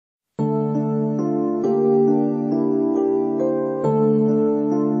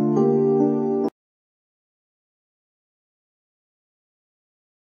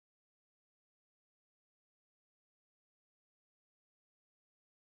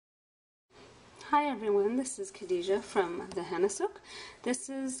Hi everyone, this is Khadija from the Henna Souk. This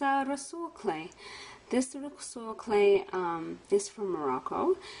is Rhassoul clay. This Rhassoul clay is from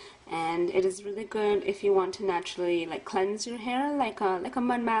Morocco, and it is really good if you want to naturally cleanse your hair, like a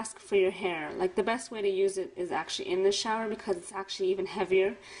mud mask for your hair. Like the best way to use it is actually in the shower because it's actually even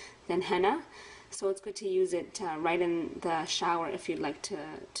heavier than henna. So it's good to use it right in the shower if you'd like to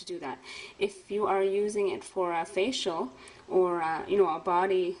do that. If you are using it for a facial or a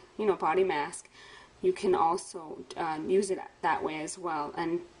body mask, you can also use it that way as well.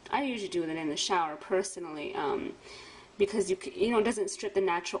 And I usually do that in the shower personally because it doesn't strip the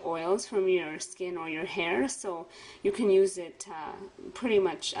natural oils from your skin or your hair, so you can use it pretty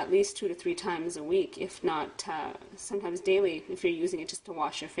much at least 2 to 3 times a week, if not sometimes daily if you're using it just to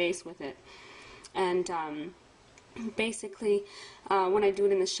wash your face with it. And basically when I do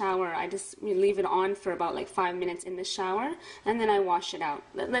it in the shower, I just leave it on for about 5 minutes in the shower, and then I wash it out.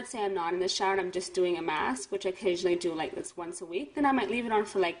 Let's say I'm not in the shower and I'm just doing a mask, which I occasionally do this once a week, then I might leave it on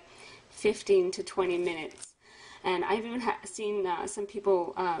for 15 to 20 minutes. And I've even seen some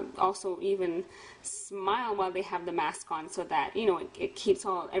people also even smile while they have the mask on, so that it keeps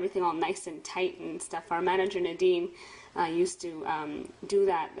everything all nice and tight and stuff. Our manager Nadine used to do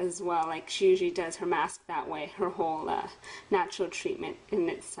that as well. She usually does her mask that way, her whole natural treatment, and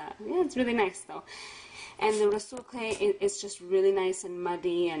it's really nice though. And the Rhassoul clay is just really nice and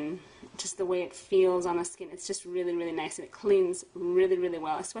muddy, and just the way it feels on the skin, it's just really, really nice, and it cleans really, really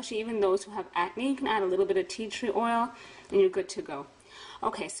well. Especially even those who have acne, you can add a little bit of tea tree oil and you're good to go.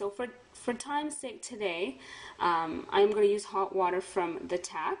 Okay, so for time's sake today, I'm going to use hot water from the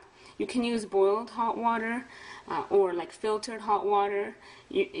tap. You can use boiled hot water or filtered hot water.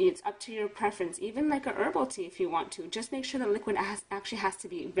 It's up to your preference. Even a herbal tea if you want to. Just make sure the liquid actually has to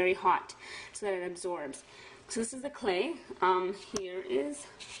be very hot so that it absorbs. So this is the clay. Here is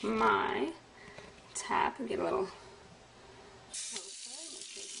my tap. Get a little closer. Make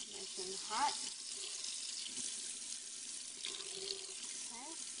sure it's nice and hot. Okay.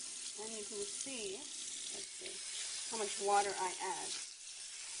 And you can see, let's see, how much water I add.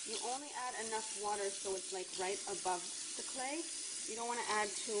 You only add enough water so it's right above the clay. You don't want to add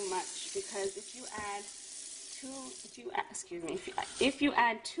too much, because if you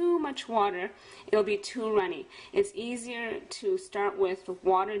add too much water, it'll be too runny. It's easier to start with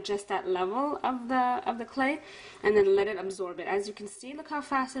water just at level of the clay, and then let it absorb it. As you can see, look how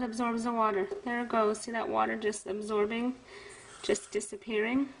fast it absorbs the water. There it goes. See that water just absorbing, just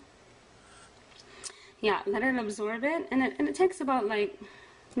disappearing? Yeah, let it absorb it, and it takes about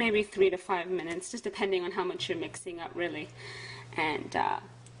maybe 3 to 5 minutes, just depending on how much you're mixing up, really. And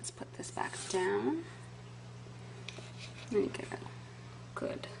let's put this back down and get a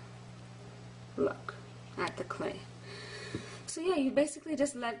good look at the clay. So yeah, you basically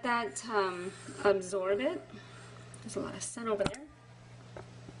just let that absorb it. There's a lot of sun over there.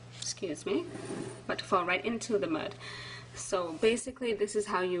 Excuse me. About to fall right into the mud. So basically this is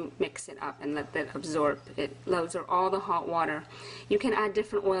how you mix it up and let that absorb it. Absorb all the hot water. You can add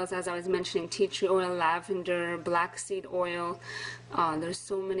different oils, as I was mentioning: tea tree oil, lavender, black seed oil. There's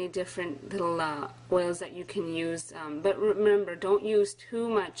so many different little oils that you can use. But remember, don't use too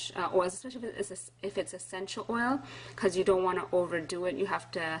much oils, especially if it's essential oil, because you don't want to overdo it. You have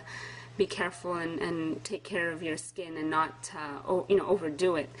to be careful and take care of your skin and not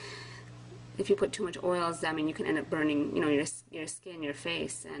overdo it. If you put too much oils, I mean, you can end up burning, your skin, your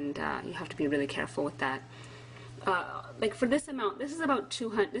face, and you have to be really careful with that. For this amount, this is about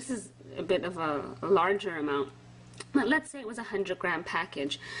 200. This is a bit of a larger amount. But let's say it was a 100-gram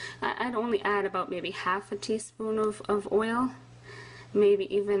package. I'd only add about maybe half a teaspoon of oil,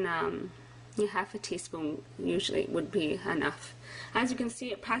 maybe even half a teaspoon usually would be enough. As you can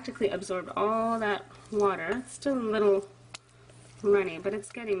see, it practically absorbed all that water. It's still a little runny, but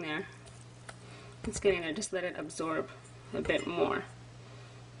it's getting there. It's getting there. Just let it absorb a bit more,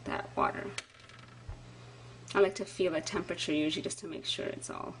 that water. I like to feel the temperature usually, just to make sure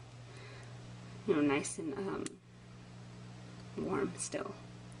it's all nice and warm still.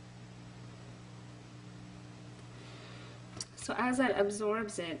 So as that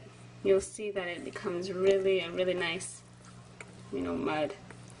absorbs it, you'll see that it becomes really a really nice mud.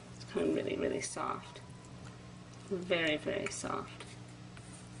 It's kind of really, really soft. Very, very soft.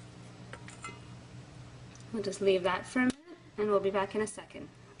 We'll just leave that for a minute, and we'll be back in a second.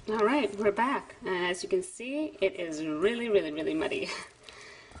 Alright, we're back, and as you can see, it is really, really, really muddy.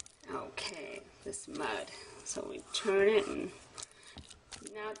 Okay, this mud. So we turn it, and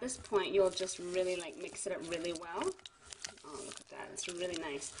now at this point, you'll just really mix it up really well. Oh, look at that. It's really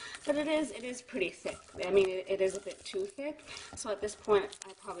nice. But it is pretty thick. I mean, it is a bit too thick. So at this point,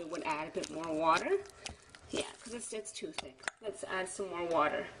 I probably would add a bit more water. Yeah, because it's too thick. Let's add some more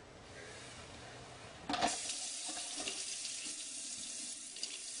water.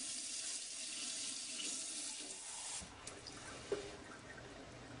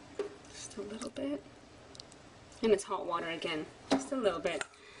 Just a little bit. And it's hot water again. Just a little bit.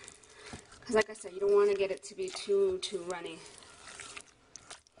 Because like I said, you don't want to get it to be too runny.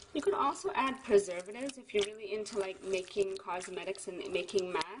 You could also add preservatives if you're really into like making cosmetics and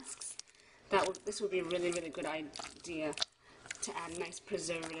making masks. This would be a really good idea to add a nice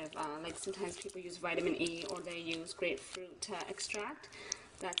preservative. Like sometimes people use vitamin E or they use grapefruit extract.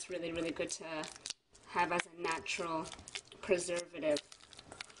 That's really good to have as a natural preservative.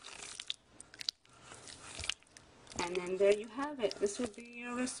 And then there you have it. This would be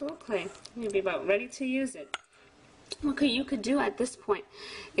your Rhassoul clay. You'll be about ready to use it. What you could do at this point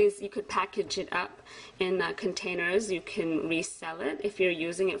is you could package it up in containers. You can resell it if you're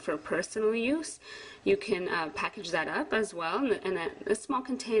using it for personal use. You can package that up as well in a small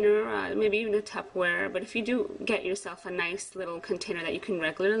container, maybe even a Tupperware. But if you do get yourself a nice little container that you can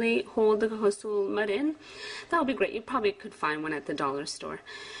regularly hold the Rhassoul mud in, that would be great. You probably could find one at the dollar store.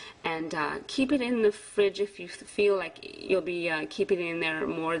 And keep it in the fridge if you feel like you'll be keeping it in there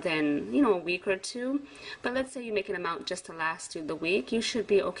more than, a week or two. But let's say you make an amount just to last you the week. You should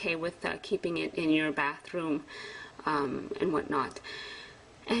be okay with keeping it in your bathroom and whatnot.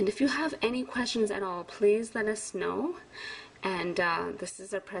 And if you have any questions at all, please let us know. And this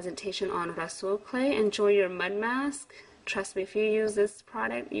is our presentation on Rhassoul clay. Enjoy your mud mask. Trust me, if you use this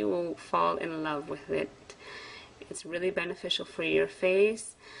product, you will fall in love with it. It's really beneficial for your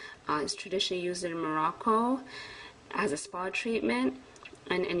face. It's traditionally used in Morocco as a spa treatment,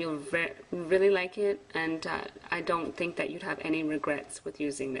 and you'll really like it, and I don't think that you'd have any regrets with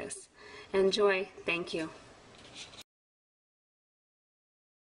using this. Enjoy. Thank you.